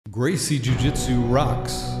Gracie Jiu Jitsu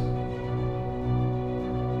rocks.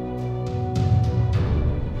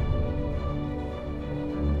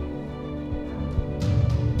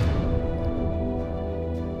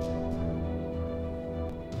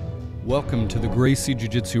 Welcome to the Gracie Jiu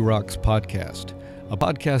Jitsu Rocks podcast, a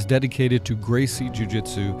podcast dedicated to Gracie Jiu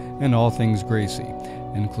Jitsu and all things Gracie,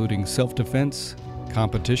 including self-defense,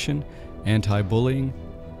 competition, anti-bullying,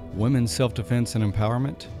 women's self-defense and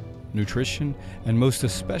empowerment, nutrition, and most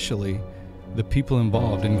especially, the people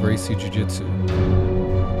involved in Gracie Jiu Jitsu.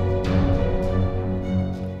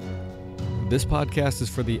 This podcast is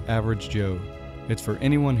for the average Joe. It's for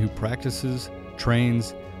anyone who practices,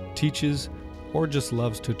 trains, teaches, or just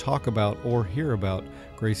loves to talk about or hear about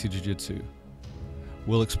Gracie Jiu Jitsu.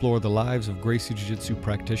 We'll explore the lives of Gracie Jiu Jitsu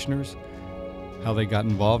practitioners, how they got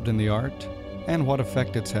involved in the art, and what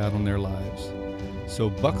effect it's had on their lives. So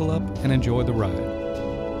buckle up and enjoy the ride.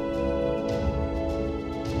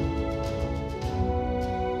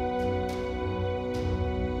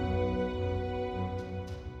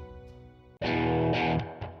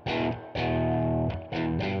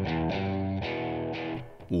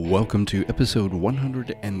 Welcome to episode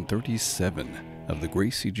 137 of the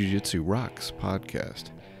Gracie Jiu Jitsu Rocks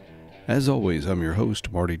podcast. As always, I'm your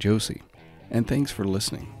host, Marty Josie, and thanks for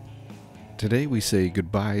listening. Today we say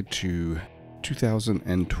goodbye to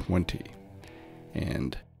 2020,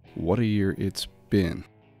 and what a year it's been.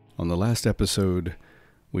 On the last episode,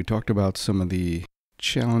 we talked about some of the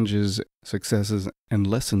challenges, successes, and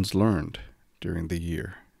lessons learned during the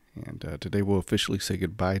year, and today we'll officially say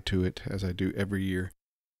goodbye to it, as I do every year.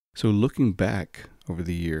 So looking back over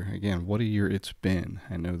the year, again, what a year it's been.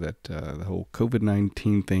 I know that the whole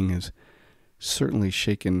COVID-19 thing has certainly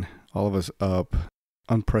shaken all of us up,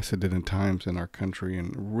 unprecedented times in our country,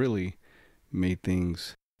 and really made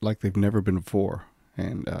things like they've never been before.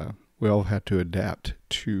 And we all had to adapt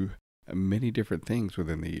to many different things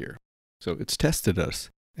within the year. So it's tested us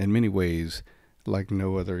in many ways like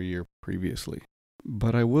no other year previously.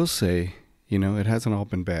 But I will say, it hasn't all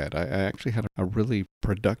been bad. I actually had a really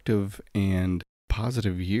productive and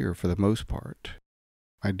positive year for the most part.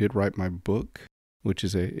 I did write my book, which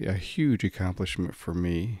is a huge accomplishment for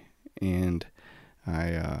me, and I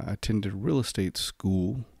attended real estate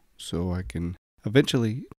school so I can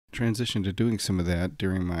eventually transition to doing some of that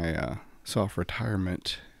during my soft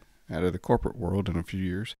retirement out of the corporate world in a few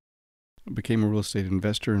years. I became a real estate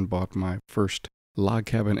investor and bought my first log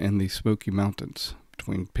cabin in the Smoky Mountains,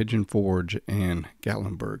 between Pigeon Forge and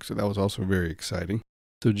Gatlinburg, so that was also very exciting.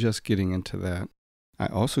 So just getting into that. I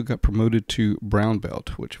also got promoted to brown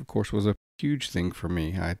belt, which of course was a huge thing for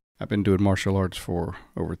me. I've been doing martial arts for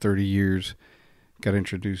over 30 years. Got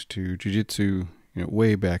introduced to jiu-jitsu,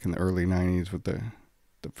 way back in the early 90s with the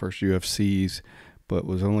first UFCs, but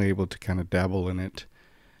was only able to kind of dabble in it.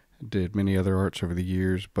 Did many other arts over the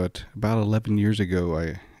years, but about 11 years ago,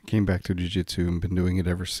 I came back to jiu-jitsu and been doing it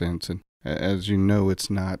ever since. And as you know,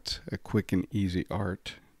 it's not a quick and easy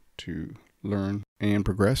art to learn and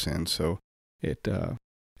progress in, so it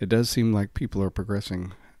does seem like people are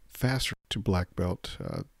progressing faster to black belt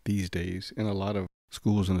these days in a lot of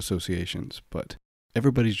schools and associations, but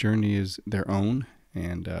everybody's journey is their own,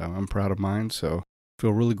 and I'm proud of mine, so I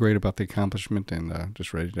feel really great about the accomplishment and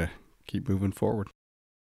just ready to keep moving forward.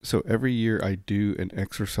 So every year I do an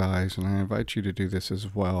exercise, and I invite you to do this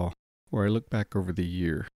as well, where I look back over the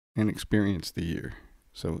year and experience the year.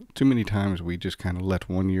 So too many times we just kind of let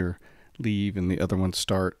one year leave and the other one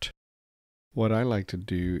start. What I like to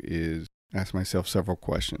do is ask myself several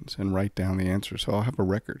questions and write down the answers, so I'll have a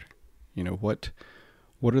record.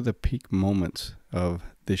 What are the peak moments of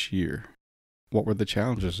this year? What were the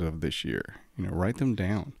challenges of this year? Write them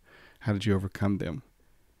down. How did you overcome them?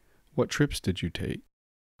 What trips did you take?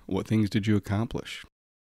 What things did you accomplish?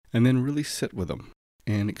 And then really sit with them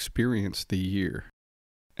and experience the year.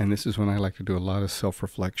 And this is when I like to do a lot of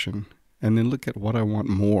self-reflection and then look at what I want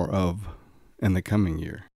more of in the coming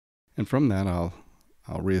year. And from that, I'll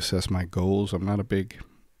reassess my goals. I'm not a big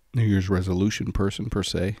New Year's resolution person per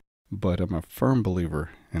se, but I'm a firm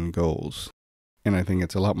believer in goals. And I think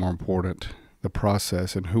it's a lot more important, the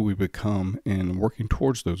process and who we become in working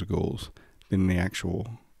towards those goals, than the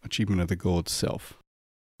actual achievement of the goal itself.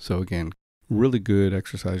 So again, really good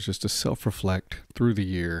exercise just to self-reflect through the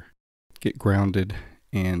year, get grounded,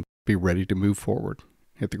 and be ready to move forward.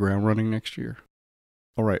 Hit the ground running next year.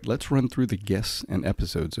 All right, let's run through the guests and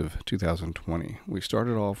episodes of 2020. We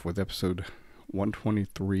started off with episode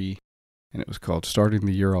 123, and it was called Starting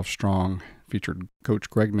the Year Off Strong. Featured Coach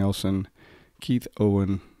Greg Nelson, Keith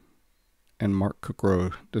Owen, and Mark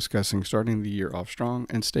Cookrow discussing starting the year off strong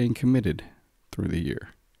and staying committed through the year.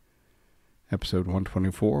 Episode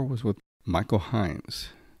 124 was with Michael Hines,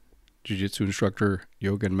 Jiu-Jitsu instructor,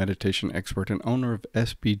 yoga and meditation expert, and owner of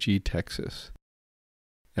SBG Texas.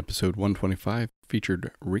 Episode 125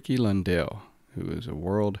 featured Ricky Lundell, who is a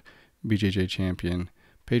world BJJ champion,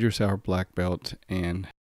 Pedro Sauer black belt, and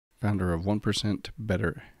founder of 1%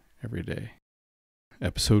 Better Every Day.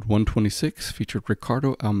 Episode 126 featured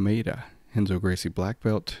Ricardo Almeida, Renzo Gracie black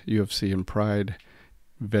belt, UFC and Pride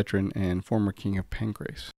veteran, and former King of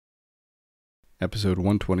Pancrase. Episode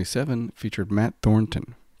 127 featured Matt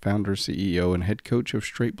Thornton, founder, CEO, and head coach of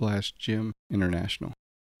Straight Blast Gym International.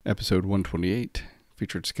 Episode 128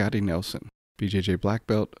 featured Scotty Nelson, BJJ black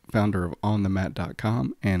belt, founder of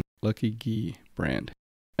OnTheMat.com and Lucky Gi brand.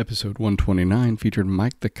 Episode 129 featured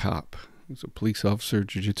Mike the Cop, who's a police officer,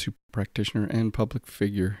 jiu-jitsu practitioner, and public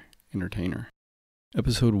figure entertainer.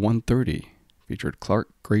 Episode 130 featured Clark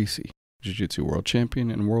Gracie, jiu-jitsu world champion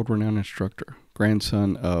and world-renowned instructor,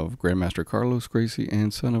 grandson of Grandmaster Carlos Gracie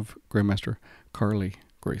and son of Grandmaster Carley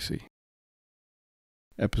Gracie.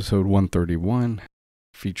 Episode 131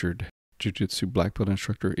 featured jiu-jitsu black belt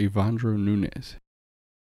instructor Evandro Nunes.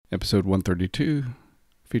 Episode 132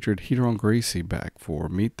 featured Ryron Gracie back for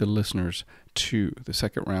Meet the Listeners 2, the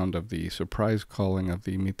second round of the surprise calling of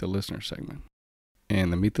the Meet the Listener segment.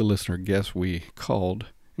 And the Meet the Listener guests we called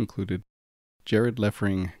included Jared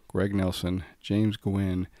Leffering, Greg Nelson, James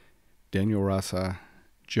Gwynn, Daniel Rasa,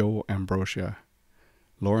 Joe Ambrosia,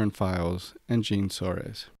 Lauren Files, and Gene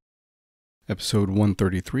Soares. Episode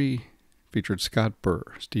 133 featured Scott Burr,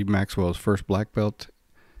 Steve Maxwell's first black belt,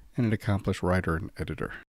 and an accomplished writer and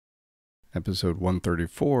editor. Episode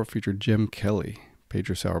 134 featured Jim Kelly,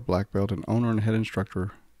 Pedro Sauer black belt and owner and head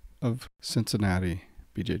instructor of Cincinnati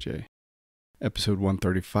BJJ. Episode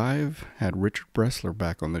 135 had Richard Bressler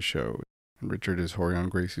back on the show. And Richard is Ryron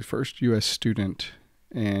Gracie's first U.S. student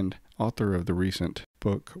and author of the recent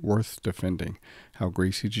book Worth Defending, How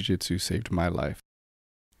Gracie Jiu Jitsu Saved My Life.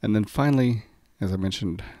 And then finally, as I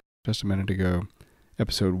mentioned just a minute ago,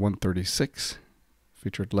 episode 136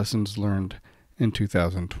 featured Lessons Learned in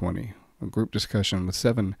 2020, a group discussion with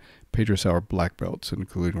 7 Pedro Sauer black belts,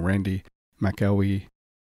 including Randy McElwee,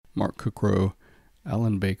 Mark Cookrow,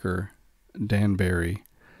 Alan Baker, Dan Barry,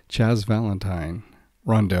 Chaz Valentine,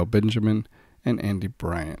 Rondell Benjamin, and Andy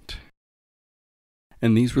Bryant.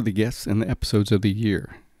 And these were the guests and the episodes of the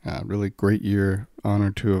year. Really great year.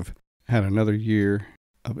 Honored to have had another year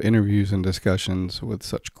of interviews and discussions with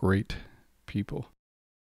such great people.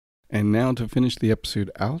 And now to finish the episode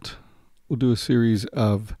out, we'll do a series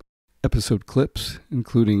of episode clips,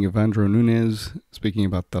 including Evandro Nunes speaking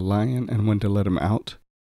about the lion and when to let him out,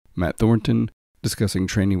 Matt Thornton discussing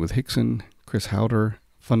training with Rickson, Chris Hauter,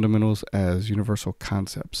 fundamentals as universal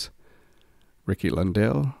concepts, Ricky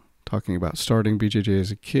Lundell talking about starting BJJ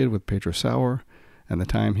as a kid with Pedro Sauer and the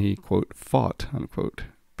time he, quote, fought, unquote,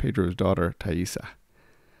 Pedro's daughter, Taissa.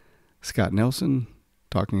 Scott Nelson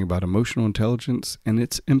talking about emotional intelligence and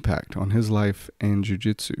its impact on his life and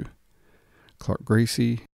jiu-jitsu. Clark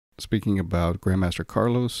Gracie speaking about Grandmaster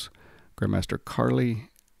Carlos, Grandmaster Carley,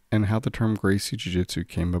 and how the term Gracie Jiu-Jitsu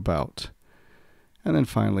came about. And then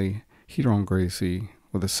finally, Ryron Gracie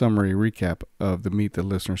with a summary recap of the Meet the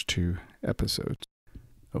Listeners 2 episodes.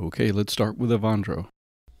 Okay, let's start with Evandro.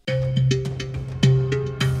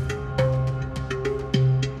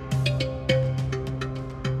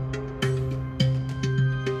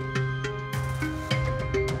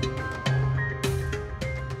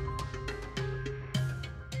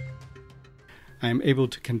 I am able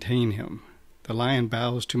to contain him. The lion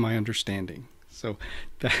bows to my understanding. So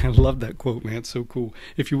I love that quote, man. It's so cool.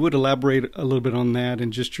 If you would elaborate a little bit on that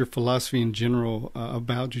and just your philosophy in general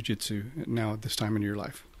about jiu-jitsu now at this time in your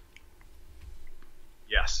life.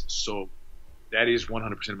 Yes. So that is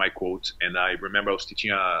 100% my quote. And I remember I was teaching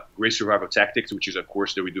a Gracie Survival Tactics, which is a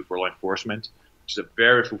course that we do for law enforcement, which is a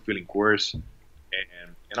very fulfilling course. And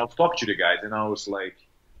I was talking to the guys, and I was like,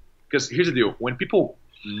 because here's the deal. When people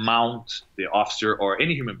mount the officer or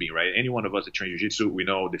any human being, right? Any one of us that train jiu-jitsu, we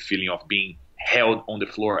know the feeling of being held on the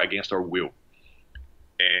floor against our will.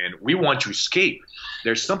 And we want to escape.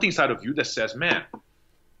 There's something inside of you that says, man,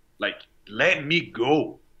 like, let me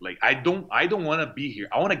go. Like, I don't want to be here.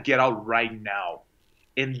 I want to get out right now.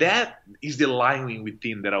 And that is the lion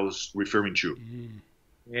within that I was referring to.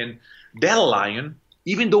 And that lion,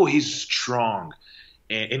 even though he's strong,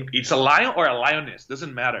 and it's a lion or a lioness,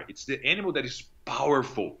 doesn't matter. It's the animal that is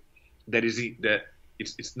powerful. It's the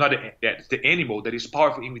animal that is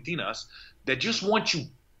powerful within us that just wants to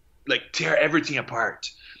like tear everything apart.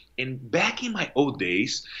 And back in my old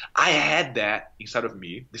days, I had that inside of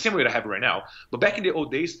me, the same way that I have right now. But back in the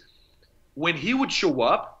old days, when he would show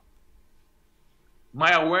up,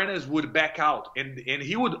 my awareness would back out, and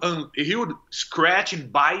he would scratch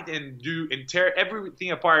and bite and tear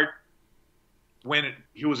everything apart when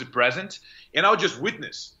he was present, and I would just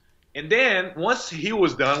witness. And then once he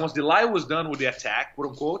was done, once the lion was done with the attack, quote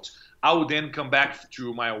unquote, I would then come back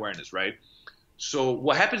to my awareness, right? So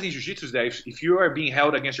what happens in jiu-jitsu is that if you are being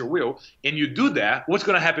held against your will and you do that, what's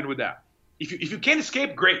going to happen with that? If you can't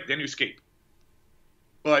escape, great, then you escape.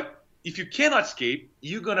 But if you cannot escape,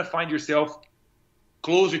 you're going to find yourself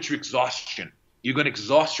closer to exhaustion. You're going to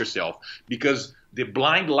exhaust yourself because the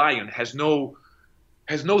blind lion has no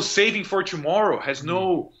saving for tomorrow, has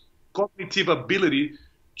no cognitive ability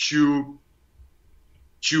to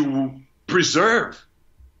preserve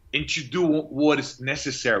and to do what is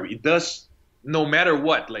necessary. It does no matter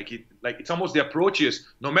what. It's almost the approach is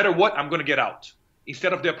no matter what, I'm going to get out.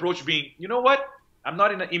 Instead of the approach being, you know what? I'm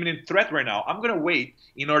not in an imminent threat right now. I'm going to wait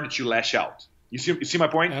in order to lash out. You see my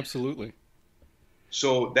point? Absolutely.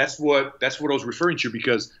 So that's what I was referring to,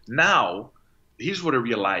 because now here's what I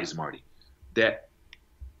realized, Marty, that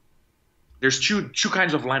there's two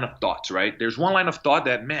kinds of line of thoughts, right? There's one line of thought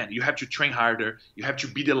that, man, you have to train harder, you have to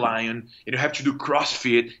be the lion, and you have to do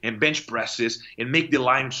CrossFit and bench presses and make the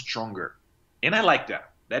lion stronger. And I like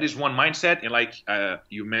that. That is one mindset. And like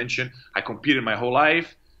you mentioned, I competed my whole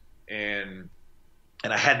life, and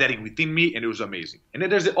I had that within me, and it was amazing. And then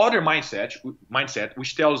there's the other mindset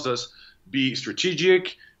which tells us be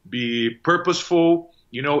strategic, be purposeful,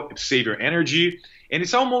 save your energy. And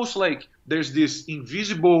it's almost like there's this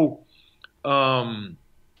invisible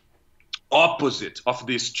opposite of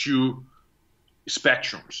these two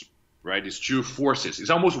spectrums, right? These two forces. It's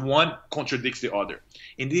almost one contradicts the other.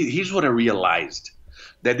 And here's what I realized,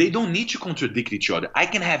 that they don't need to contradict each other. I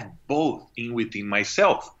can have both within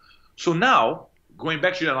myself. So now, going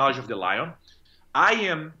back to the analogy of the lion, I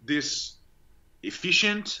am this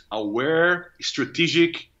efficient, aware,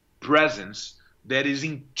 strategic presence that is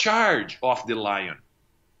in charge of the lion.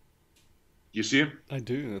 You see? I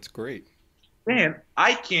do. That's great. Then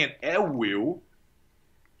I can, at will,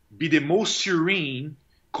 be the most serene,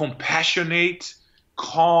 compassionate,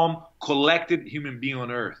 calm, collected human being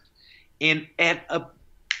on earth. And at a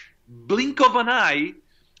blink of an eye,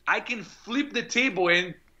 I can flip the table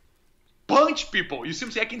and punch people. You see what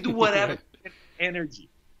I'm saying? I can do whatever. Energy.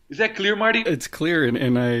 Is that clear, Marty? It's clear,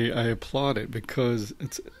 and I applaud it, because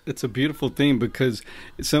it's a beautiful thing, because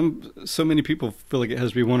so many people feel like it has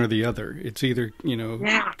to be one or the other. It's either,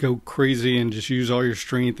 go crazy and just use all your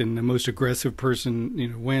strength and the most aggressive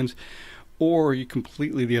person, wins, or you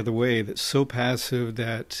completely the other way, that's so passive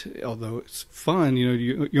that although it's fun,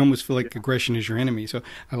 you almost feel like aggression is your enemy. So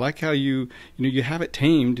I like how you have it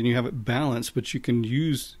tamed and you have it balanced, but you can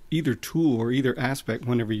use either tool or either aspect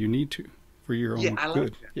whenever you need to. For your own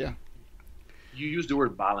good. Yeah. You use the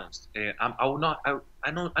word balanced, and I'm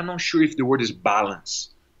not sure if the word is balance,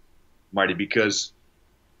 Marty, because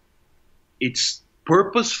it's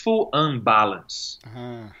purposeful unbalance.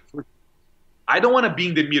 I don't want to be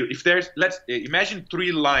in the middle. If let's imagine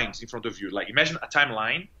 3 lines in front of you. Like imagine a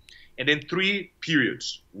timeline, and then 3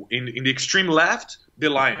 periods. In the extreme left, the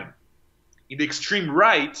lion. In the extreme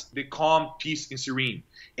right, the calm, peace, and serene.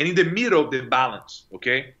 And in the middle, the balance.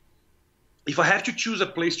 Okay. If I have to choose a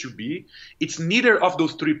place to be, it's neither of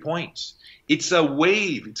those 3 points. It's a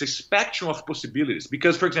wave. It's a spectrum of possibilities.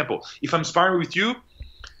 Because, for example, if I'm sparring with you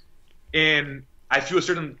and I feel a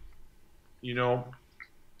certain,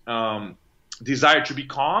 desire to be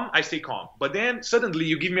calm, I stay calm. But then suddenly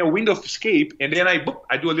you give me a window of escape, and then I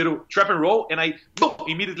do a little trap and roll, and I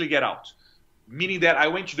immediately get out. Meaning that I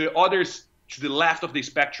went to the left of the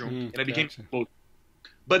spectrum, and I became close.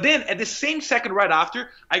 But then at the same second right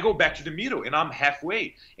after, I go back to the middle, and I'm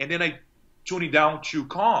halfway. And then I tune it down to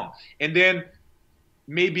calm. And then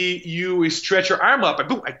maybe you stretch your arm up, and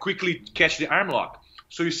boom, I quickly catch the arm lock.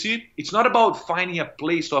 So you see, it's not about finding a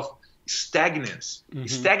place of stagnance. Mm-hmm.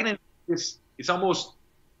 Stagnant it's almost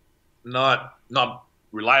not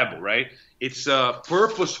reliable, right? It's a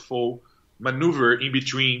purposeful maneuver in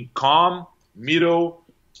between calm, middle,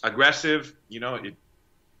 aggressive,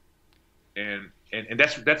 And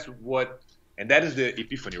that's what, and that is the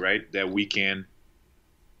epiphany, right? That we can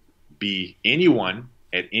be anyone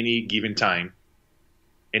at any given time,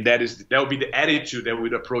 and that would be the attitude that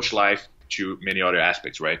would approach life to many other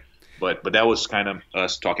aspects, right? But that was kind of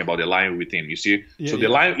us talking about the lion within. You see, so the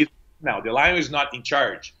lion is not in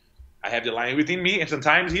charge. I have the lion within me, and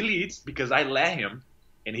sometimes he leads because I let him,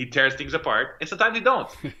 and he tears things apart, and sometimes he don't.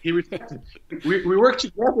 He respects me. We work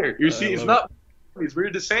together. You see, it's not.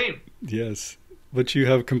 We're the same. Yes. But you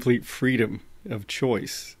have complete freedom of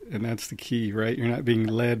choice, and that's the key, right? You're not being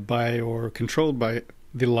led by or controlled by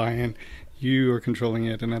the lion. You are controlling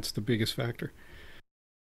it, and that's the biggest factor.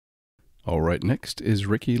 All right, next is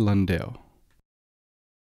Ricky Lundell.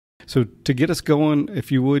 So to get us going,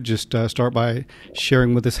 if you would just start by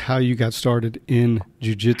sharing with us how you got started in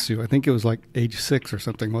jiu-jitsu. I think it was like age 6 or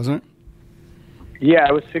something, wasn't it? Yeah,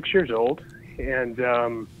 I was 6 years old, and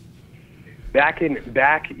back in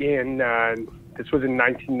this was in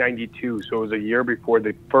 1992, so it was a year before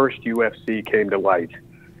the first UFC came to light.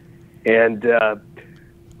 And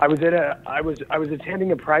I was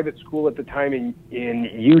attending a private school at the time in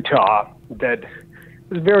Utah that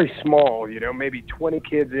was very small, maybe 20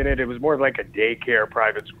 kids in it. It was more like a daycare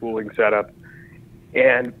private schooling setup.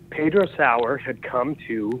 And Pedro Sauer had come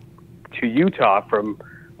to Utah from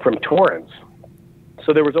Torrance.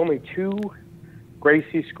 So there was only 2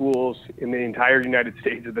 Gracie schools in the entire United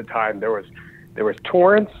States at the time. There was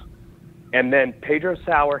Torrance, and then Pedro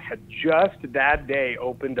Sauer had just that day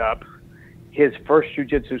opened up his first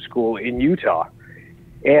jiu-jitsu school in Utah.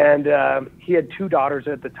 And he had 2 daughters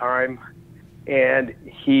at the time, and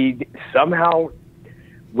he somehow,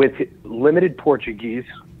 with limited Portuguese,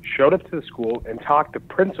 showed up to the school and talked the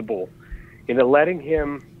principal into letting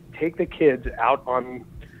him take the kids out on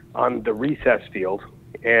the recess field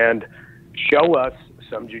and show us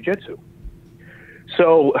some jiu-jitsu.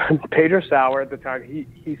 So Pedro Sauer at the time,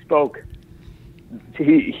 he spoke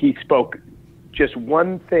just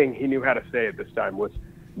one thing he knew how to say at this time was,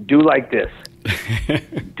 do like this.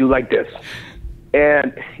 Do like this.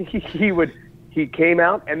 And he came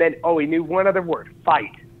out, and then, he knew one other word,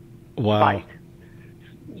 fight. Wow. Fight.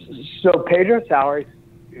 So Pedro Sauer,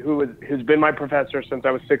 who's been my professor since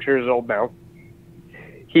I was 6 years old now,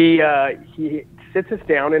 he sits us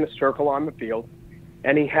down in a circle on the field,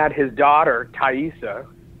 and he had his daughter, Taissa,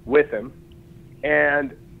 with him.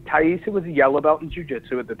 And Taissa was a yellow belt in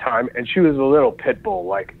jiu-jitsu at the time, and she was a little pit bull.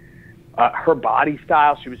 Like, her body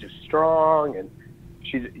style, she was just strong, and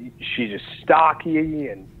she's just stocky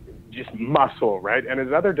and just muscle, right? And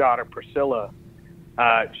his other daughter, Priscilla,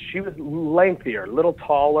 she was lengthier, a little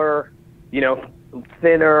taller,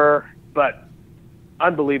 thinner, but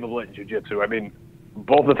unbelievable in jiu-jitsu. I mean,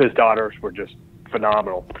 both of his daughters were just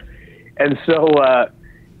phenomenal. And so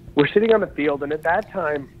we're sitting on the field, and at that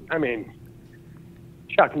time, I mean,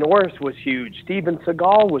 Chuck Norris was huge. Steven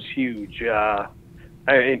Seagal was huge.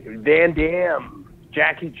 Van Damme,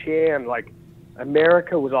 Jackie Chan. Like,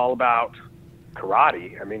 America was all about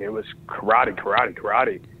karate. I mean, it was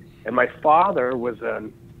karate. And my father was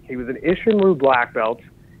he was an Ishinryu black belt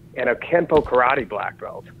and a Kenpo karate black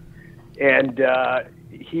belt. And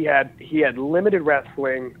he had limited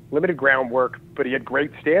wrestling, limited groundwork, but he had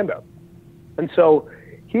great stand-up. And so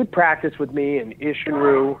he'd practice with me in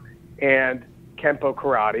Ishinryu and Kenpo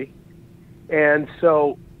karate. And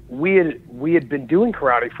so we had been doing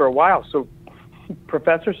karate for a while. So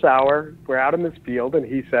Professor Sauer, we're out in this field, and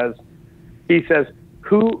he says,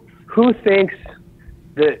 who thinks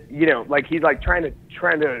that, like, he's like trying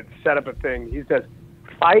to set up a thing. He says,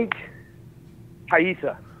 fight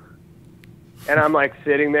Taissa. And I'm like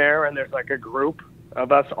sitting there, and there's like a group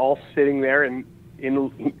of us all sitting there in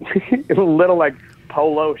little like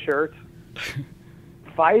polo shirts.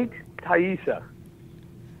 Fight Taissa.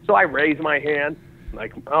 So I raise my hand,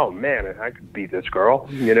 like, oh man, I could beat this girl,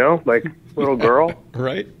 like little girl.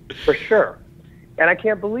 Right. For sure. And I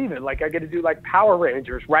can't believe it. Like, I get to do like Power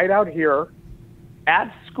Rangers right out here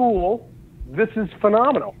at school. This is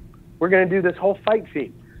phenomenal. We're going to do this whole fight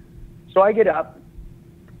scene. So I get up,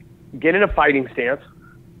 get in a fighting stance,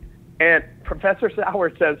 and Professor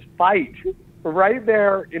Sauer says, fight, right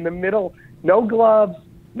there in the middle. No gloves,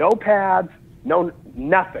 no pads, no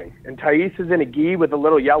nothing. And Taissa's in a gi with a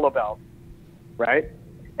little yellow belt, right?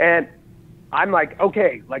 And I'm like,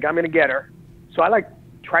 okay, like, I'm going to get her. So I like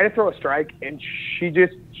try to throw a strike, and she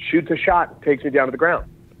just shoots a shot and takes me down to the ground.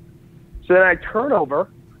 So then I turn over,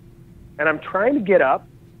 and I'm trying to get up,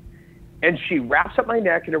 and she wraps up my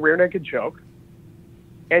neck in a rear naked choke,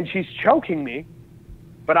 and she's choking me,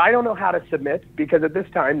 but I don't know how to submit, because at this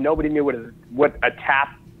time nobody knew what a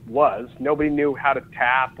tap was. Nobody knew how to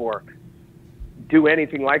tap or do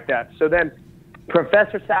anything like that. So then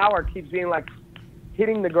Professor Sauer keeps being like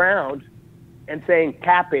hitting the ground and saying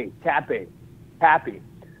tapping, tapping, tapping.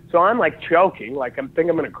 So I'm like choking, like I'm thinking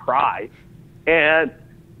I'm going to cry, and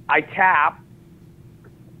I tap.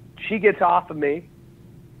 She gets off of me.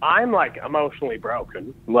 I'm like emotionally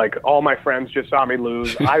broken. Like, all my friends just saw me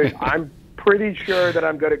lose. I'm pretty sure that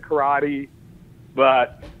I'm good at karate,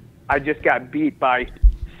 but I just got beat by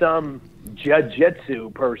some jiu-jitsu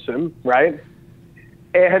person, right?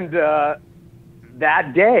 And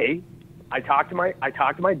that day, I talked to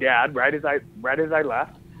my dad right as I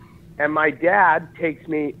left, And my dad takes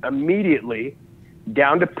me immediately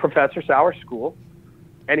down to Professor Sauer's school,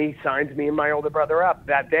 and he signs me and my older brother up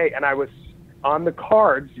that day. And I was on the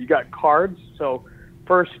cards. You got cards. So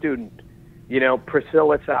first student,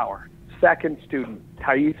 Priscilla Sauer. Second student,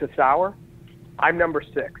 Taissa Sauer. I'm number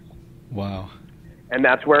 6. Wow. And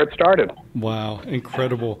that's where it started. Wow.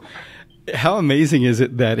 Incredible. How amazing is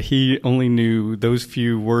it that he only knew those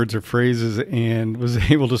few words or phrases and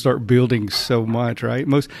was able to start building so much, right?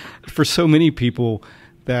 For so many people,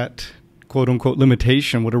 that quote unquote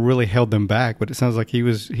limitation would have really held them back, but it sounds like he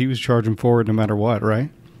was charging forward no matter what,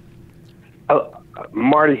 right?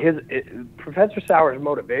 Marty, Professor Sauer's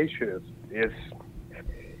motivation is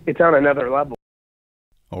it's on another level.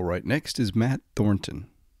 All right, next is Matt Thornton.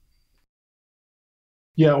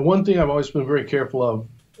 Yeah, one thing I've always been very careful of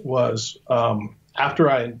was after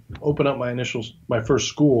I opened up my first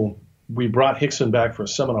school, we brought Rickson back for a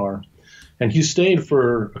seminar, and he stayed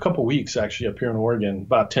for a couple weeks actually up here in Oregon,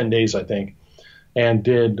 about 10 days I think, and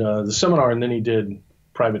did the seminar, and then he did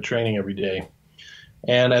private training every day.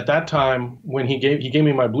 And at that time, when he gave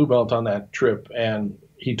me my blue belt on that trip, and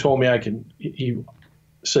he told me he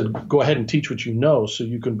said, go ahead and teach what you know so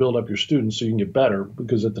you can build up your students so you can get better,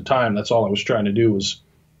 because at the time that's all I was trying to do was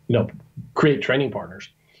create training partners.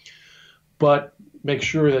 But make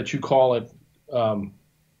sure that you call it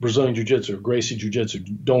Brazilian Jiu-Jitsu, Gracie Jiu Jitsu.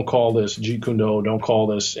 Don't call this Jeet Kune Do. Don't call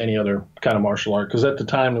this any other kind of martial art. Because at the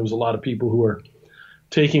time, there was a lot of people who were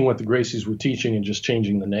taking what the Gracies were teaching and just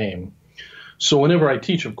changing the name. So whenever I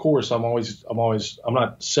teach, of course, I'm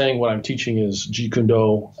not saying what I'm teaching is Jeet Kune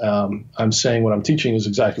Do. I'm saying what I'm teaching is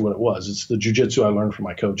exactly what it was. It's the Jiu-Jitsu I learned from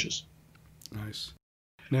my coaches. Nice.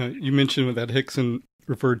 Now, you mentioned that Rickson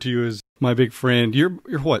referred to you as my big friend. You're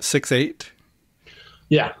what, 6'8"?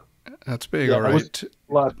 Yeah. That's big, yeah, all right. I was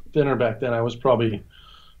a lot thinner back then. I was probably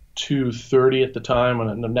 230 at the time,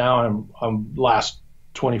 and now I'm last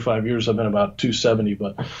 25 years I've been about 270,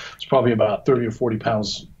 but it's probably about 30 or 40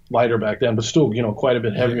 pounds lighter back then, but still, quite a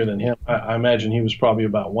bit heavier than him. I imagine he was probably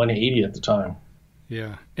about 180 at the time.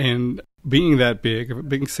 Yeah, and being that big,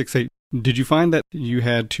 being 6'8", did you find that you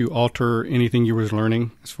had to alter anything you were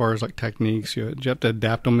learning as far as like techniques? Did you have to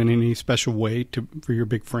adapt them in any special way for your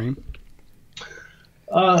big frame?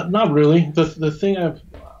 Not really. The thing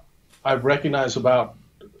I've recognized about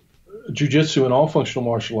jiu-jitsu and all functional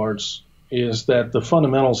martial arts is that the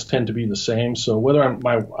fundamentals tend to be the same. So whether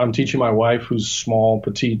I'm teaching my wife, who's a small,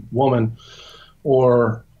 petite woman,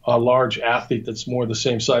 or a large athlete that's more the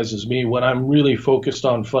same size as me, when I'm really focused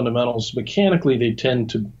on fundamentals, mechanically they tend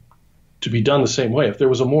to be done the same way. If there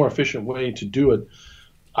was a more efficient way to do it,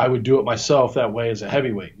 I would do it myself that way as a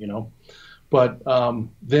heavyweight, But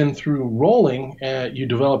then through rolling, you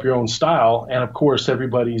develop your own style, and of course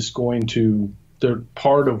everybody's they're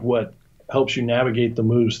part of what helps you navigate the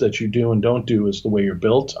moves that you do and don't do is the way you're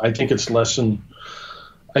built. I think it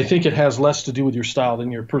has less to do with your style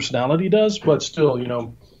than your personality does, but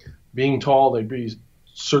still, being tall, there'd be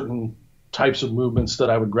certain types of movements that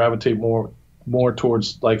I would gravitate more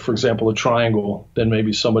towards, like for example a triangle, than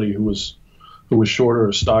maybe somebody who was shorter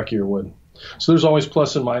or stockier would. So there's always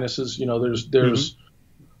plus and minuses.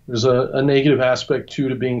 There's a negative aspect too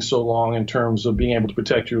to being so long in terms of being able to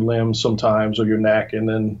protect your limbs sometimes or your neck, and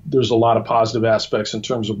then there's a lot of positive aspects in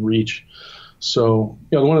terms of reach. So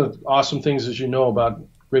one of the awesome things, as you know, about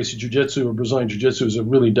Gracie Jiu Jitsu or Brazilian Jiu Jitsu is it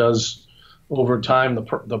really does, over time,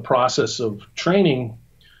 the process of training,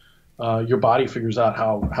 your body figures out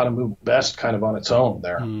how to move best kind of on its own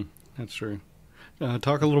there. That's true.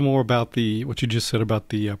 Talk a little more about what you just said about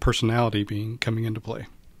the personality coming into play.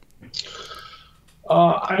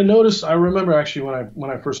 I remember actually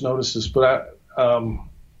when I first noticed this, but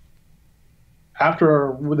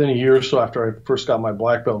within a year or so after I first got my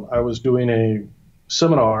black belt, I was doing a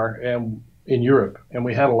seminar in Europe, and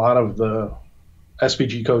we had a lot of the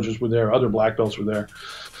SPG coaches were there, other black belts were there.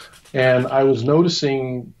 And I was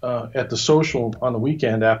noticing at the social on the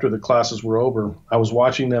weekend after the classes were over, I was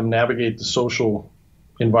watching them navigate the social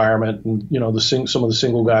environment, and some of the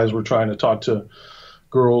single guys were trying to talk to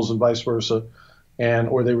girls and vice versa,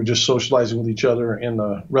 or they were just socializing with each other in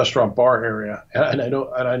the restaurant bar area. And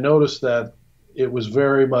I noticed that it was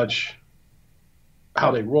very much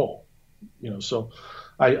how they roll, So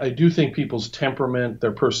I do think people's temperament,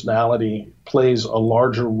 their personality, plays a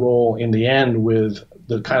larger role in the end with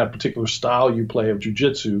the kind of particular style you play of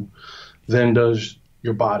jiu-jitsu than does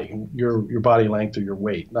your body, your body length or your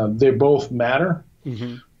weight. Now, they both matter,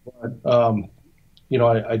 but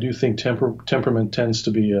I do think temperament tends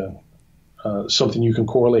to be something you can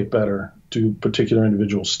correlate better to particular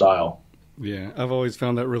individual style. Yeah, I've always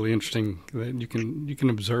found that really interesting, that you can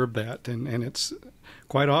observe that, and it's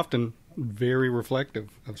quite often very reflective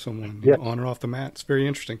of someone, yeah. On or off the mat. It's very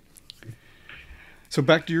interesting. So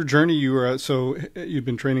back to your journey, you've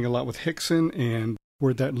been training a lot with Rickson, and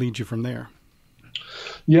where'd that lead you from there?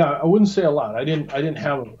 Yeah, I wouldn't say a lot. I didn't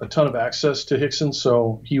have a ton of access to Rickson,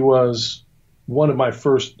 so he was one of my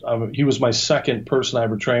first. He was my second person I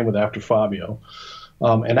ever trained with after Fabio,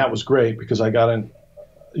 and that was great because I got in,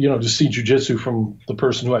 to see jiu-jitsu from the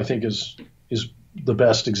person who I think is the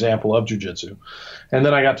best example of jiu-jitsu. And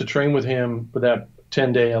then I got to train with him for that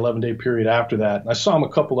 10-day, 11-day period after that. And I saw him a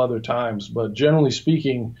couple other times, but generally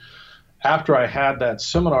speaking, after I had that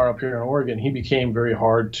seminar up here in Oregon, he became very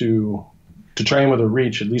hard to train with or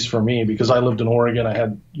reach, at least for me, because I lived in Oregon. I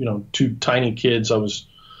had, 2 tiny kids I was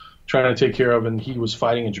trying to take care of, and he was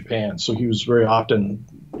fighting in Japan. So he was very often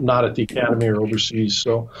not at the academy or overseas.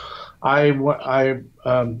 So I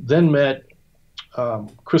then met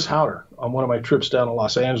Chris Hauter on one of my trips down to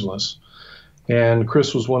Los Angeles. And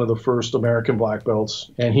Chris was one of the first American black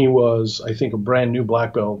belts. And he was, I think, a brand new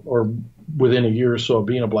black belt, or within a year or so of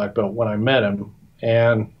being a black belt when I met him.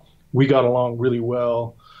 And we got along really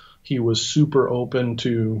well. He was super open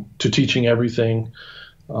to teaching everything.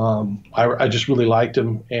 I just really liked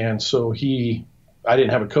him. And so I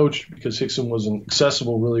didn't have a coach because Rickson wasn't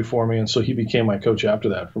accessible really for me. And so he became my coach after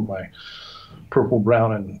that for my purple,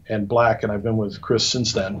 brown, and black. And I've been with Chris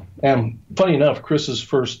since then. And funny enough, Chris's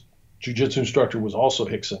first jiu-jitsu instructor was also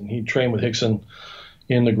Rickson. He trained with Rickson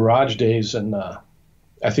in the garage days. And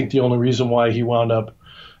I think the only reason why he wound up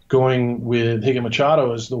going with Rigan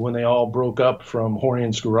Machado is that when they all broke up from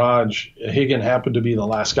Horian's garage, Rigan happened to be the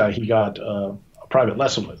last guy he got a private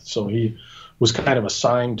lesson with. So he was kind of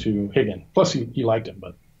assigned to Rigan. Plus, he liked him.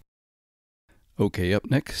 But Okay, up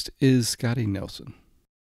next is Scotty Nelson.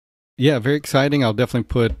 Yeah, very exciting. I'll definitely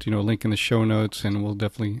put a link in the show notes, and we'll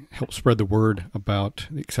definitely help spread the word about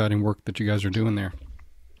the exciting work that you guys are doing there.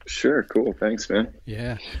 Sure, cool. Thanks, man.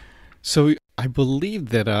 Yeah. So I believe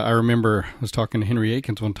that I remember I was talking to Henry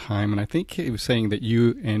Akins one time, and I think he was saying that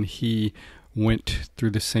you and he went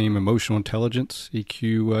through the same emotional intelligence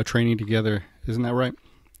EQ training together. Isn't that right?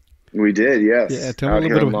 We did, yes. Yeah, tell me out a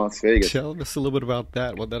here little in bit Las Vegas. Tell us a little bit about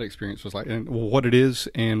that, what that experience was like, and what it is,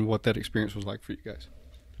 and what that experience was like for you guys.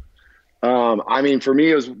 For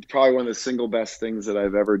me, it was probably one of the single best things that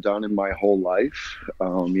I've ever done in my whole life.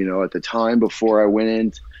 At the time before I went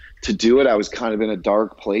in to do it, I was kind of in a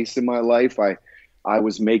dark place in my life. I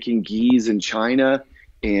was making gis in China,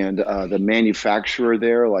 and the manufacturer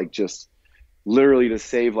there, just literally to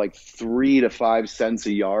save 3 to 5 cents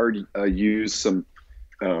a yard, used some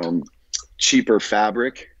cheaper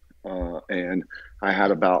fabric. And I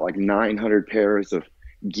had about 900 pairs of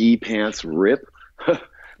gi pants rip.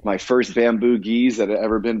 My first bamboo gis that had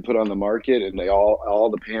ever been put on the market, and all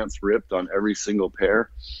the pants ripped on every single pair.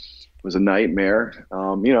 It was a nightmare.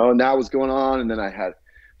 And that was going on. And then I had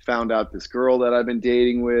found out this girl that I've been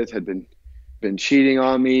dating with had been cheating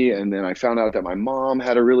on me. And then I found out that my mom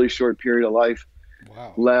had a really short period of life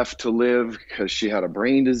left to live because she had a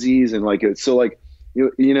brain disease. And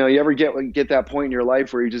you ever get that point in your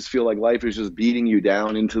life where you just feel like life is just beating you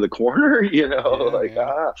down into the corner,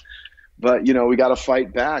 But, we got to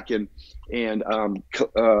fight back. And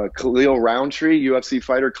Khalil Roundtree, UFC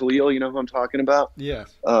fighter Khalil, you know who I'm talking about?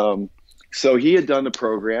 Yes. So he had done the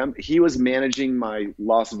program. He was managing my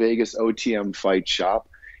Las Vegas OTM fight shop.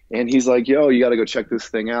 And he's like, yo, you got to go check this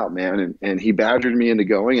thing out, man. And he badgered me into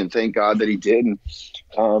going, and thank God that he did. And,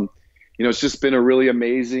 it's just been a really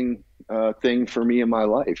amazing thing for me in my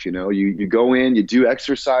life. You go in, you do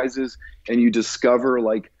exercises, and you discover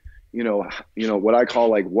what I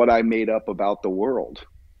call what I made up about the world.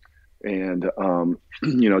 And,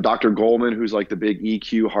 Dr. Goldman, who's the big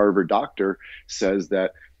EQ Harvard doctor, says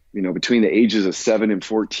that, between the ages of 7 and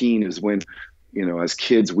 14 is when, as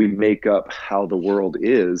kids, we make up how the world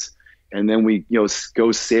is. And then we,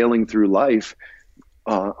 go sailing through life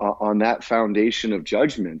on that foundation of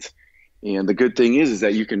judgment. And the good thing is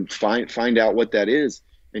that you can find out what that is,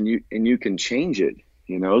 and you can change it.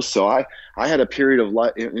 So I had a period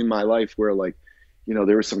of in my life where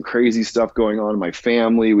there was some crazy stuff going on in my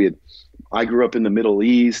family. I grew up in the Middle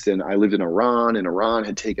East, and I lived in Iran, and Iran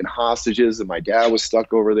had taken hostages, and my dad was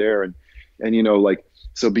stuck over there. And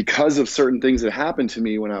so because of certain things that happened to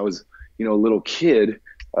me when I was, a little kid,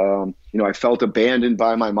 I felt abandoned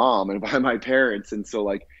by my mom and by my parents. And so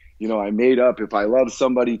I made up, if I love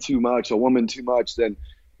somebody too much, a woman too much, then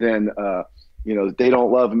they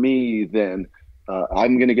don't love me, then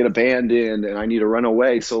I'm going to get abandoned and I need to run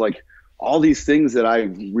away. So all these things that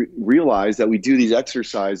I realized that we do these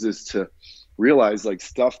exercises to realize like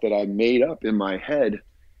stuff that I made up in my head,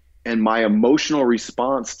 and my emotional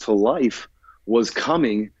response to life was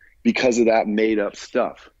coming because of that made up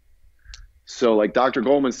stuff. So like Dr.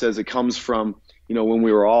 Goleman says, it comes from, you know, when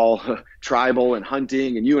we were all tribal and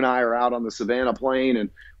hunting, and you and I are out on the savannah plain and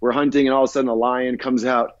we're hunting, and all of a sudden a lion comes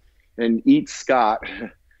out and eats Scott.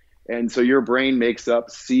 And so your brain makes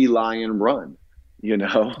up see lion run, you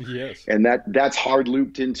know? Yes. And that's hard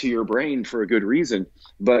looped into your brain for a good reason,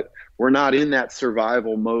 but we're not in that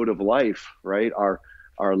survival mode of life, right?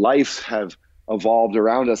 Our lives have evolved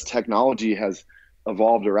around us. Technology has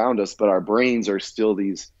evolved around us, but our brains are still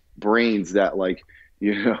these brains that, like,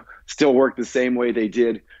 you know, still work the same way they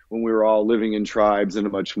did when we were all living in tribes in a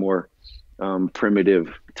much more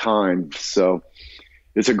primitive time. So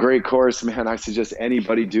it's a great course, man. I suggest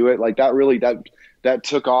anybody do it. Like that really, that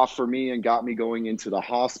took off for me and got me going into the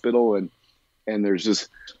hospital. And there's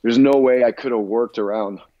no way I could have worked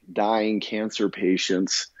around dying cancer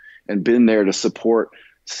patients and been there to support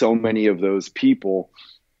so many of those people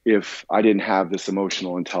if I didn't have this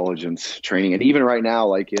emotional intelligence training. And even right now,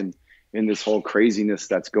 like in this whole craziness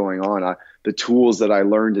that's going on, the tools that I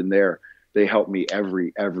learned in there, they help me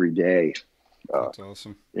every day. That's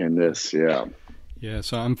awesome. In this, yeah. Yeah,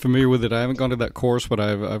 so I'm familiar with it. I haven't gone to that course, but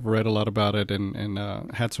I've read a lot about it and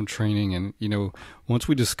had some training. And, you know, once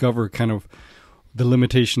we discover kind of the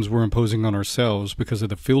limitations we're imposing on ourselves because of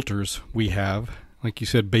the filters we have, like you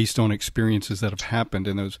said, based on experiences that have happened,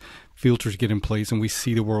 and those filters get in place and we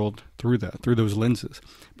see the world through those lenses.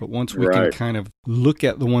 But once we can kind of look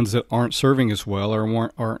at the ones that aren't serving us well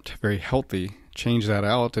or aren't very healthy, change that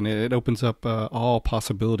out, and it opens up all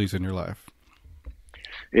possibilities in your life.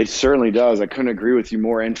 It certainly does. I couldn't agree with you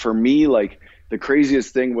more. And for me, like the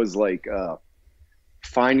craziest thing was like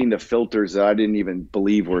finding the filters that I didn't even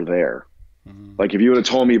believe were there. Mm-hmm. Like if you would have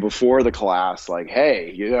told me before the class, like,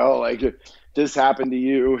 hey, you know, like this happened to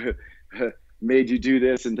you, made you do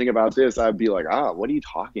this and think about this, I'd be like, what are you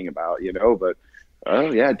talking about? You know, but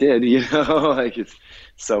oh yeah, it did, you know, like it's,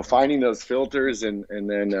 so finding those filters and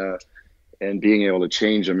then and being able to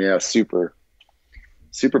change them. Yeah.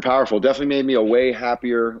 Super powerful. Definitely made me a way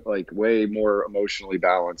happier, like way more emotionally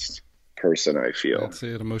balanced person, I feel. That's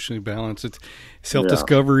it, emotionally balanced. It's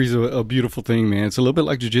self-discovery is a beautiful thing, man. It's a little bit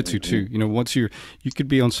like jiu-jitsu too. You know, once you could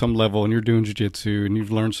be on some level and you're doing jiu-jitsu and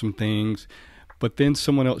you've learned some things, but then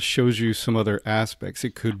someone else shows you some other aspects.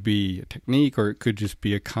 It could be a technique, or it could just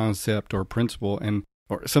be a concept or a principle,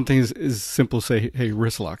 or something as simple as say, hey,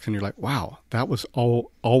 wrist locks, and you're like, wow, that was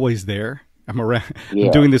always there. I'm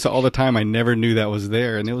doing this all the time. I never knew that was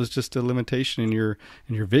there, and it was just a limitation in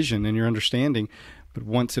your vision and your understanding. But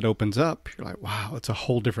once it opens up, you're like, wow, it's a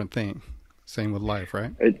whole different thing. Same with life,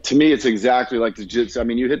 right? To me, it's exactly like the jiu-jitsu. I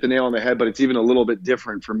mean, you hit the nail on the head, but it's even a little bit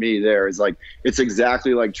different for me there. It's like, it's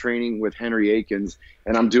exactly like training with Henry Akins,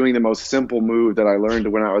 and I'm doing the most simple move that I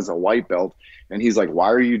learned when I was a white belt. And he's like,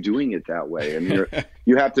 why are you doing it that way? And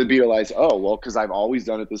you have to realize, oh, well, because I've always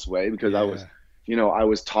done it this way, because I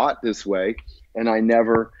was taught this way. And I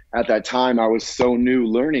never, at that time, I was so new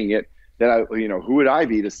learning it that who would I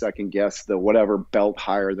be to second guess the whatever belt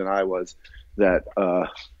higher than I was that,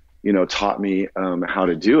 taught me how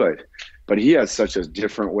to do it. But he has such a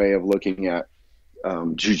different way of looking at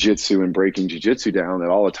jiu-jitsu and breaking jiu-jitsu down that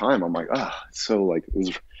all the time I'm like, it's so like, it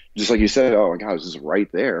was just like you said, oh my God, it was just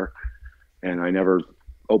right there. And I never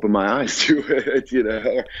opened my eyes to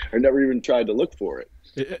it, I never even tried to look for it.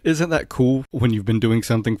 Isn't that cool when you've been doing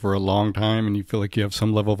something for a long time and you feel like you have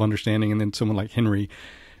some level of understanding, and then someone like Henry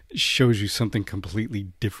shows you something completely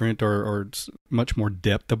different or much more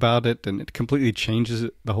depth about it, and it completely changes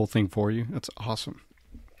the whole thing for you? That's awesome.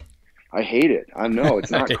 I hate it. I know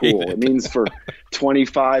it's not cool. It means for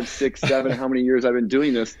 25, 6, 7, how many years I've been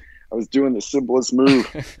doing this, I was doing the simplest move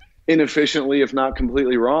inefficiently, if not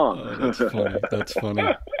completely wrong. Oh, that's funny. That's funny.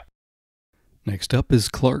 Next up is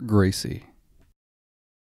Clark Gracie.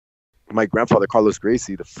 My grandfather, Carlos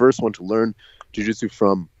Gracie, the first one to learn jiu-jitsu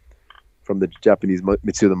from the Japanese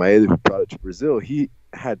Mitsuda Maeda, who brought it to Brazil, he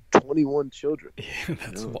had 21 children. Yeah,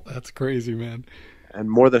 that's crazy, man. And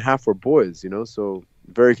more than half were boys, so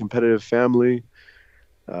very competitive family.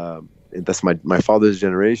 And that's my father's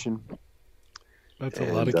generation. That's a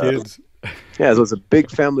lot of kids. Yeah, so it's a big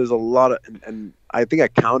family. There's a lot of, and I think I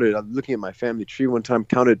was looking at my family tree one time,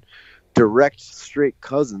 counted direct straight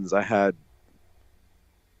cousins. I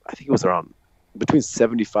think it was around between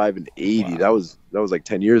 75 and 80. Wow. That was like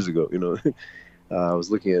 10 years ago, I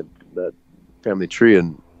was looking at that family tree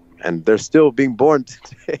and they're still being born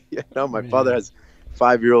today. My father has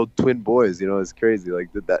 5-year-old twin boys, it's crazy.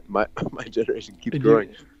 Like that my generation keeps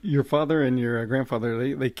growing. Your father and your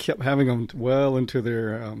grandfather, they kept having them well into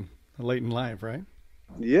their late in life, right?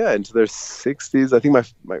 Yeah, into their 60s. I think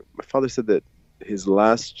my father said that his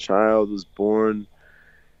last child was born.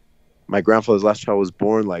 My grandfather's last child was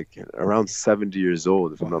born like around 70 years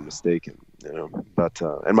old, if I'm not mistaken. But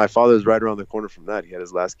and my father's right around the corner from that. He had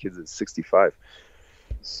his last kids at 65.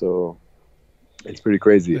 So it's pretty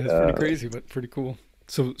crazy. That's pretty crazy, but pretty cool.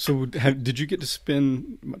 So did you get to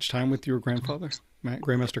spend much time with your grandfather,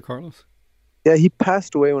 Grandmaster Carlos? Yeah, he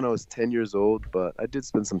passed away when I was 10 years old, but I did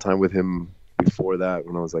spend some time with him before that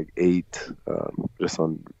when I was like 8, just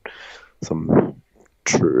on some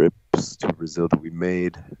trips to Brazil that we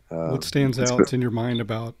made. What stands out in your mind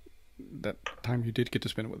about that time you did get to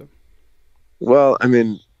spend it with him? Well, I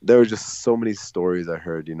mean, there were just so many stories I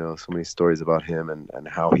heard, so many stories about him and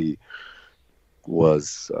how he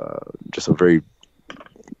was just a very,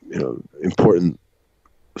 important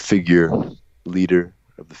figure, leader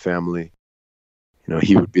of the family.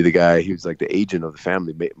 He would be the guy, he was like the agent of the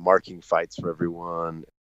family, marking fights for everyone,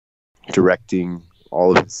 directing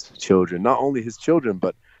all of his children, not only his children,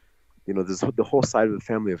 but, there's the whole side of the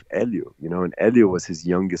family of Elio, and Elio was his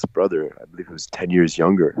youngest brother. I believe he was 10 years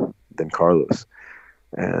younger than Carlos.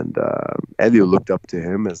 And Elio looked up to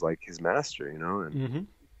him as like his master,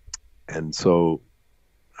 and so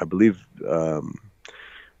I believe,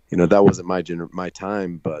 that wasn't my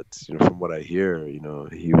time, but, from what I hear,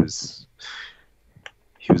 he was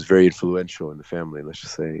very influential in the family, let's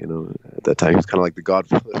just say. At that time he was kind of like the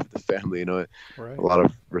godfather of the family, right. A lot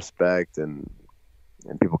of respect and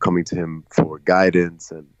people coming to him for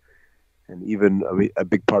guidance, and even a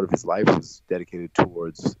big part of his life was dedicated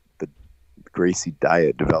towards the Gracie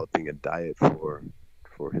diet, developing a diet for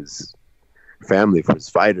his family, for his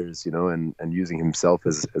fighters, and using himself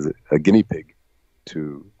as a guinea pig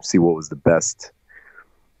to see what was the best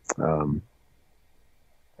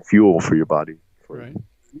fuel for your body. Right.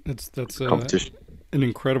 That's competition. An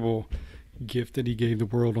incredible gift that he gave the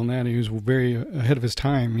world on that. He was very ahead of his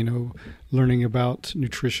time, learning about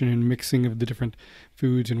nutrition and mixing of the different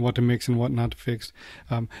foods and what to mix and what not to fix.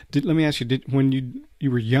 Let me ask you, when you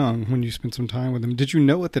were young, when you spent some time with him, did you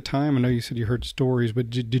know at the time, I know you said you heard stories, but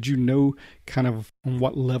did you know kind of on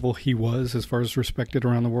what level he was as far as respected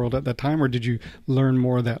around the world at that time, or did you learn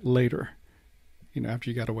more of that later, after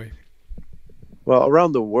you got away? Well,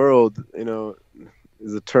 around the world,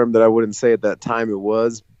 is a term that I wouldn't say at that time it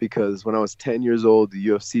was, because when I was 10 years old, the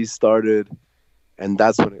UFC started, and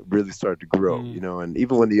that's when it really started to grow, and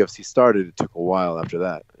even when the UFC started, it took a while after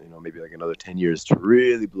that, maybe like another 10 years to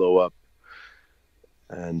really blow up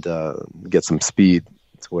and get some speed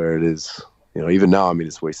to where it is, even now, I mean,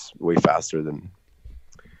 it's way faster than,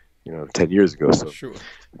 10 years ago. So, sure.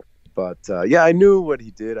 But yeah, I knew what he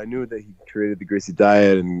did. I knew that he created the Gracie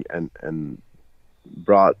diet and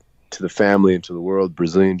brought to the family and to the world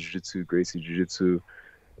Brazilian Jiu-Jitsu, Gracie Jiu Jitsu,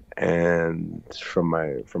 and from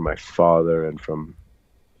my father and from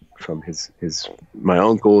my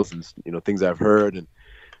uncles and things I've heard, and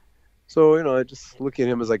so I just look at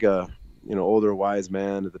him as like a older wise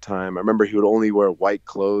man at the time. I remember he would only wear white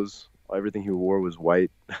clothes. Everything he wore was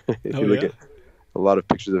white. If you look at a lot of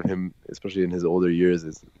pictures of him, especially in his older years,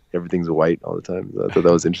 everything's white all the time. I thought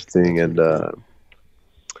that was interesting, and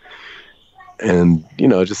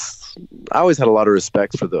just I always had a lot of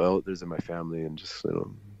respect for the elders in my family, and just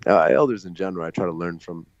elders in general. I try to learn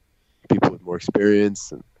from people with more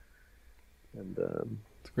experience, and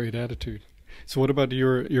it's a great attitude. So, what about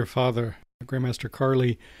your father, Grandmaster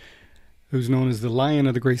Carley, who's known as the Lion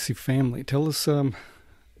of the Gracie family? Tell us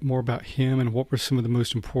more about him, and what were some of the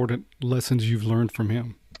most important lessons you've learned from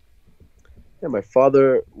him? Yeah, my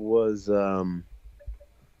father was the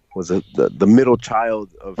middle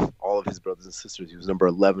child of all of his brothers and sisters. He was number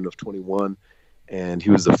 11 of 21, and he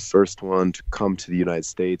was the first one to come to the United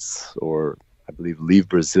States, or I believe leave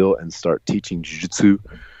Brazil and start teaching jiu-jitsu.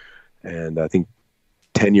 And I think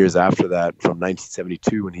 10 years after that, from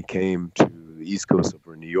 1972, when he came to the East Coast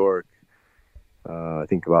over in New York, I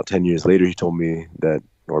think about 10 years later, he told me that,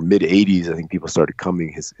 or mid-'80s, I think people started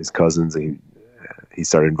coming, his cousins, and he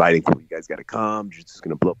started inviting people. You guys got to come. Jiu-jitsu's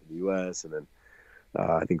going to blow up in the U.S., and then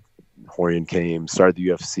I think Horian came, started the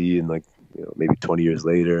UFC, and maybe 20 years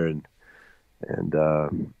later, and it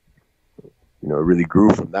really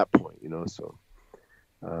grew from that point. So,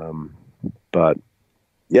 but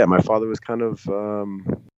yeah, my father was kind of, I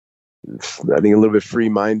think, a little bit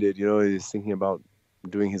free-minded. He was thinking about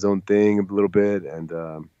doing his own thing a little bit, and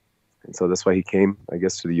so that's why he came, I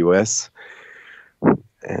guess, to the U.S.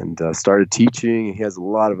 and started teaching. He has a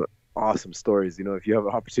lot of awesome stories. If you have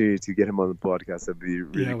an opportunity to get him on the podcast, that'd be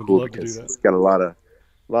really cool, because he's got a lot of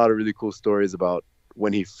really cool stories about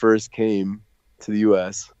when he first came to the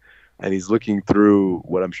U.S. and he's looking through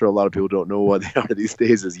what I'm sure a lot of people don't know what they are these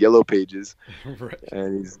days as yellow pages. Right.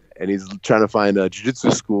 And he's trying to find a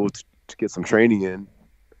jiu-jitsu school to get some training in.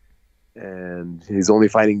 And he's only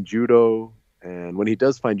finding judo. And when he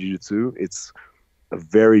does find jiu-jitsu, it's a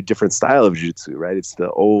very different style of jiu-jitsu, right? It's the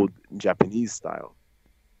old Japanese style.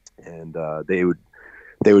 And they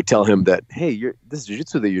would tell him that, hey, this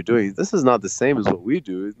jiu-jitsu that you're doing, this is not the same as what we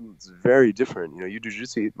do. It's very different. You do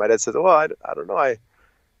jiu-jitsu. My dad says, well, I don't know.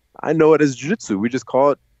 I know it as jiu-jitsu. We just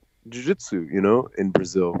call it jiu-jitsu, in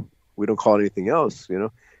Brazil. We don't call it anything else,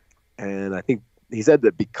 And I think he said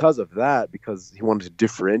that because he wanted to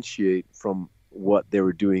differentiate from what they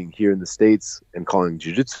were doing here in the States and calling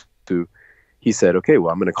jiu-jitsu, he said, okay,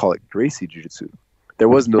 well, I'm going to call it Gracie Jiu Jitsu. There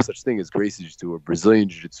was no such thing as Gracie Jiu Jitsu or Brazilian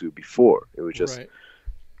Jiu Jitsu before. It was just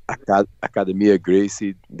Academia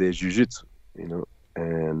Gracie de Jiu Jitsu,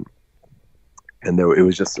 and it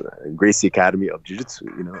was just Gracie Academy of Jiu Jitsu,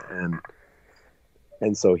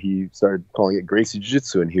 and so he started calling it Gracie Jiu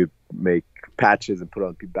Jitsu, and he would make patches and put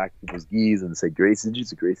on back people's gis and say Gracie Jiu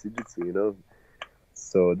Jitsu, Gracie Jiu Jitsu,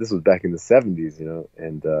 So this was back in the 70s,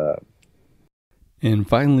 And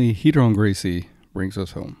finally, Ryron Gracie brings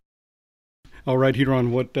us home. All right,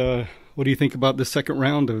 Ryron, what do you think about the second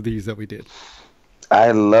round of these that we did?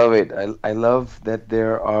 I love it. I love that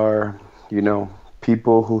there are,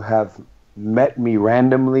 people who have met me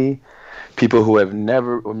randomly, people who have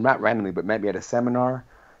never, or not randomly, but met me at a seminar.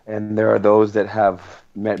 And there are those that have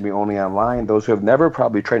met me only online, those who have never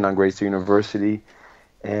probably trained on Gracie University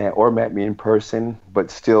or met me in person,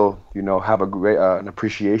 but still, have a great an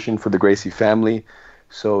appreciation for the Gracie family.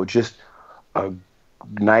 So just a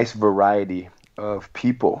nice variety of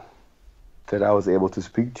people that I was able to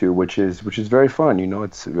speak to, which is very fun.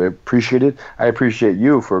 It's appreciated. I appreciate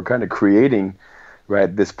you for kind of creating,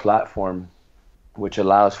 right, this platform, which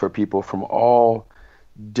allows for people from all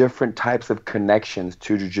different types of connections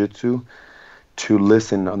to jiu-jitsu to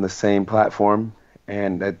listen on the same platform.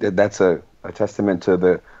 And that's a testament to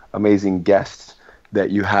the amazing guests that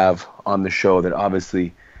you have on the show that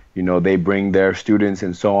obviously, they bring their students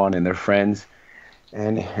and so on and their friends,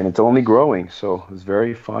 and it's only growing. So it was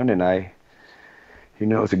very fun, and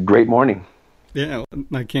it's a great morning. Yeah,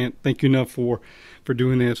 I can't thank you enough for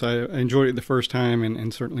doing this. I enjoyed it the first time,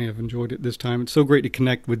 and certainly I've enjoyed it this time. It's so great to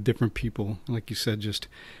connect with different people, like you said, just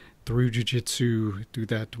through jiu-jitsu, through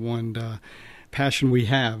that one passion we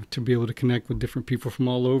have to be able to connect with different people from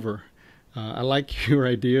all over. I like your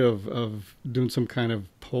idea of doing some kind of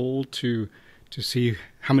poll to see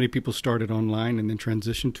how many people started online and then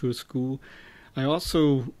transitioned to a school. I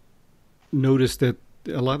also noticed that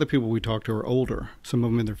a lot of the people we talk to are older, some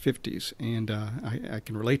of them in their 50s, and I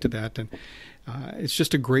can relate to that. And it's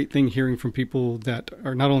just a great thing hearing from people that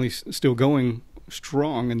are not only still going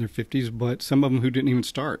strong in their 50s, but some of them who didn't even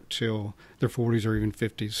start till their 40s or even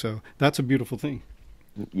 50s. So that's a beautiful thing.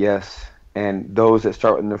 Yes, and those that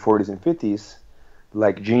start in their 40s and 50s,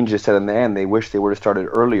 like Gene just said in the end, they wish they would have started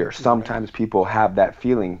earlier. Sometimes people have that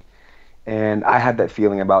feeling, and I had that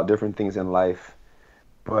feeling about different things in life.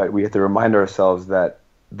 But we have to remind ourselves that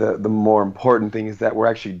the more important thing is that we're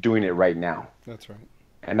actually doing it right now. That's right.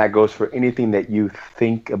 And that goes for anything that you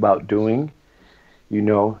think about doing.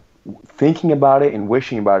 Thinking about it and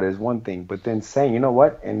wishing about it is one thing, but then saying, you know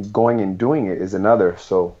what, and going and doing it is another.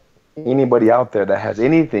 So anybody out there that has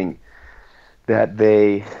anything that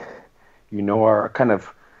they, are kind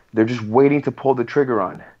of, they're just waiting to pull the trigger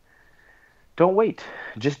on, don't wait.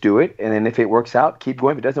 Just do it. And then if it works out, keep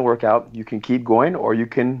going. If it doesn't work out, you can keep going, or you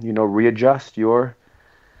can, readjust your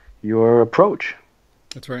approach.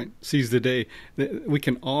 That's right. Seize the day. We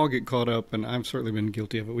can all get caught up, and I've certainly been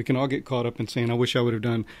guilty of it. We can all get caught up in saying, I wish I would have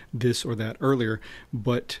done this or that earlier,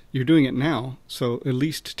 but you're doing it now. So at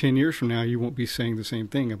least 10 years from now, you won't be saying the same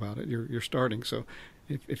thing about it. You're starting. So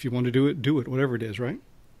if you want to do it, whatever it is, right?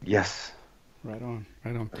 Yes. Right on.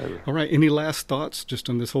 All right. Any last thoughts just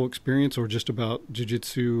on this whole experience, or just about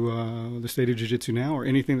jiu-jitsu, the state of jiu-jitsu now, or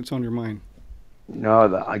anything that's on your mind?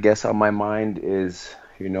 No, I guess on my mind is,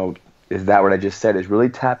 is that what I just said, is really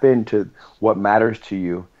tap into what matters to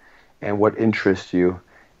you and what interests you,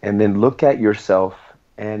 and then look at yourself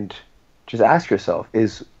and just ask yourself,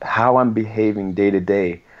 is how I'm behaving day to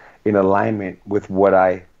day in alignment with what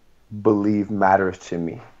I believe matters to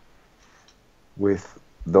me, with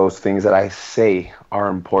those things that I say are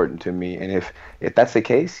important to me? And if that's the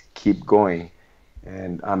case, keep going.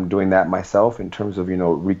 And I'm doing that myself in terms of,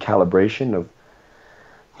 recalibration of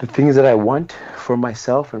the things that I want for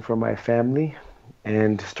myself and for my family,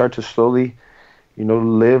 and start to slowly,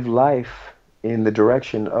 live life in the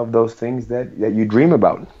direction of those things that you dream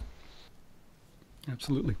about.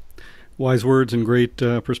 Absolutely. Wise words and great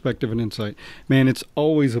perspective and insight. Man, it's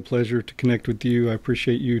always a pleasure to connect with you. I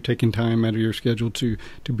appreciate you taking time out of your schedule to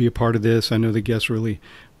be a part of this. I know the guests really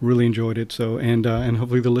enjoyed it. So, and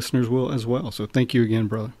hopefully the listeners will as well. So thank you again,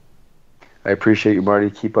 brother. I appreciate you,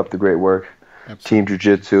 Marty. Keep up the great work. Absolutely. Team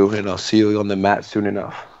Jiu-Jitsu, and I'll see you on the mat soon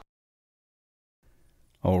enough.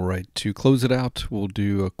 All right, to close it out, we'll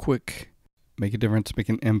do a quick make a difference, make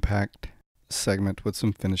an impact segment with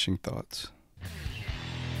some finishing thoughts.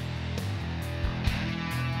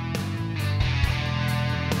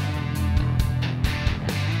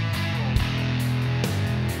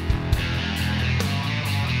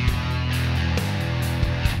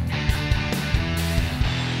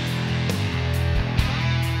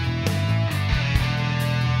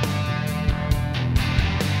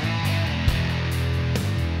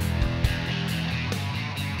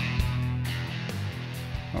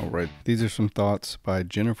 These are some thoughts by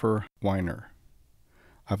Jennifer Weiner.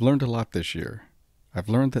 I've learned a lot this year. I've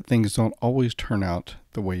learned that things don't always turn out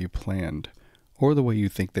the way you planned or the way you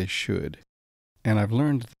think they should. And I've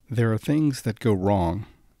learned there are things that go wrong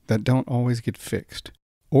that don't always get fixed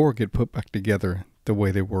or get put back together the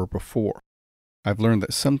way they were before. I've learned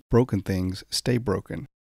that some broken things stay broken.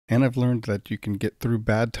 And I've learned that you can get through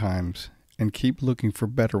bad times and keep looking for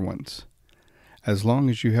better ones as long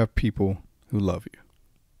as you have people who love you.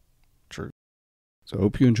 True. So I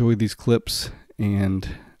hope you enjoyed these clips, and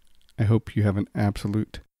I hope you have an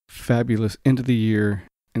absolute fabulous end of the year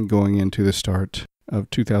and going into the start of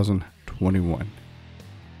 2021.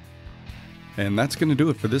 And that's going to do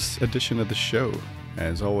it for this edition of the show.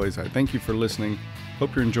 As always, I thank you for listening.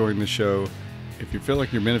 Hope you're enjoying the show. If you feel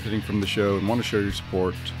like you're benefiting from the show and want to show your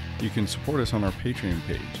support, you can support us on our Patreon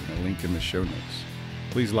page, and a link in the show notes.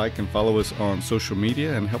 Please like and follow us on social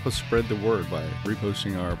media and help us spread the word by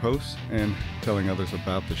reposting our posts and telling others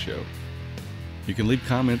about the show. You can leave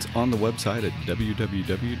comments on the website at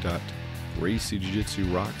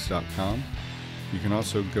www.GracieJujitsuRocks.com. You can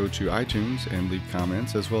also go to iTunes and leave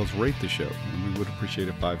comments as well as rate the show, and we would appreciate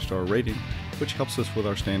a 5-star rating, which helps us with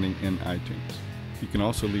our standing in iTunes. You can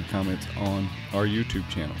also leave comments on our YouTube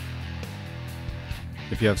channel.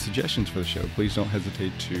 If you have suggestions for the show, please don't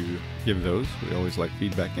hesitate to give those. We always like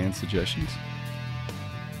feedback and suggestions.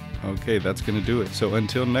 Okay, that's going to do it. So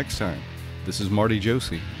until next time, this is Marty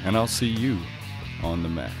Josie, and I'll see you on the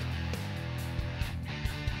mat.